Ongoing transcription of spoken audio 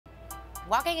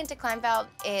Walking into Kleinfeld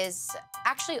is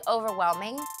actually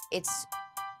overwhelming. It's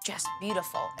just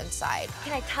beautiful inside.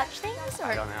 Can I touch things? Or?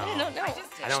 I don't know. I don't know.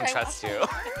 I don't trust you.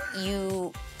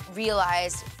 You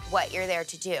realize what you're there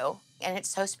to do, and it's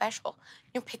so special.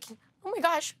 You're picking, oh my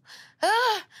gosh,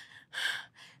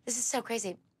 this is so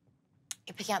crazy.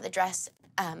 You're picking out the dress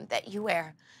that you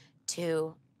wear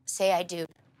to say I do,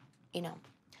 you know,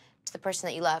 to the person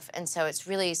that you love, and so it's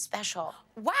really special.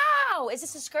 Wow, is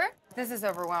this a skirt? This is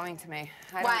overwhelming to me.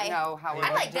 I Why? don't know how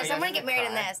I like this. I want to get married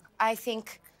in this. I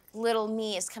think little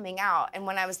me is coming out, and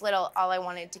when I was little, all I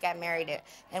wanted to get married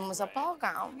in was a ball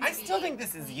gown. I still think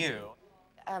this is you.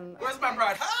 Where's my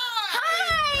bride? Hi!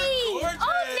 Hi! Gorgeous.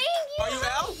 Oh, thank you. Are you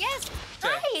Elle? Yes.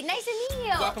 Hi, nice to meet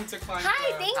you. Welcome to Kleinfeld.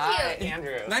 Hi, thank Hi, you.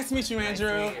 Andrew. Nice to meet you,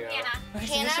 Andrew. Nice to meet you. Nice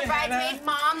to Hannah, meet you, bridesmaid,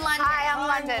 mom, London. Hi, I'm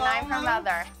London. I'm her Mom.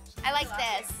 mother. I like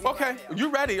this. Okay,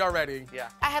 you ready already? Yeah.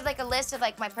 I had like a list of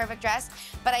like my perfect dress,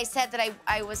 but I said that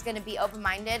I was gonna be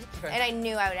open-minded, Okay. and I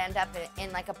knew I would end up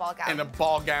in like a ball gown. In a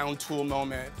ball gown tool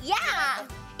moment. Yeah.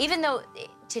 Even though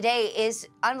today is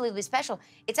unbelievably special,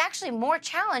 it's actually more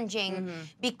challenging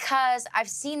because I've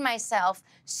seen myself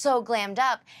so glammed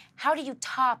up. How do you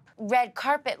top red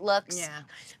carpet looks? Yeah.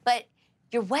 But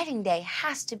your wedding day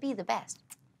has to be the best.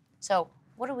 So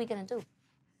what are we gonna do?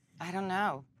 I don't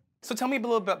know. So tell me a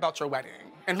little bit about your wedding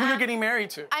and who you're getting married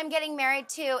to. I'm getting married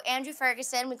to Andrew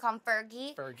Ferguson. We call him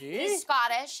Fergie. Fergie. He's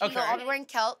Scottish. Okay. He'll all be wearing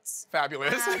kilts.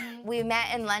 Fabulous. We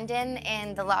met in London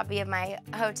in the lobby of my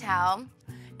hotel,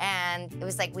 and it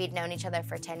was like we'd known each other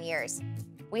for 10 years.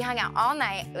 We hung out all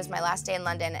night. It was my last day in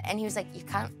London, and he was like, you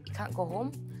can't go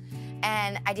home?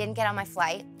 And I didn't get on my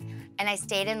flight, and I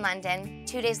stayed in London.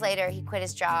 2 days later, he quit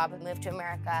his job, moved to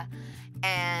America,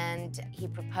 and he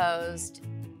proposed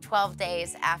 12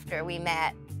 days after we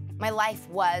met. My life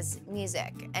was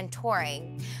music and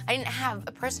touring. I didn't have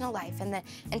a personal life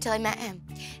until I met him.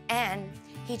 And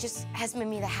he just has made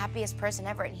me the happiest person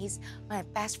ever, and he's my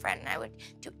best friend, and I would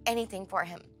do anything for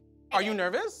him. Are you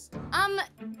nervous?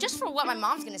 Just for what my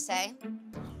mom's gonna say.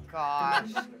 Gosh.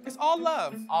 It's all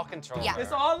love. All control. Yeah.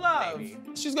 It's all love. Maybe.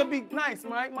 She's gonna be nice,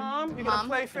 right, Mom? You're gonna Mom.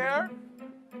 play fair?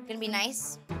 Gonna be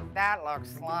nice. That looks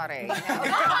slutty. Oh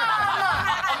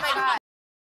my God.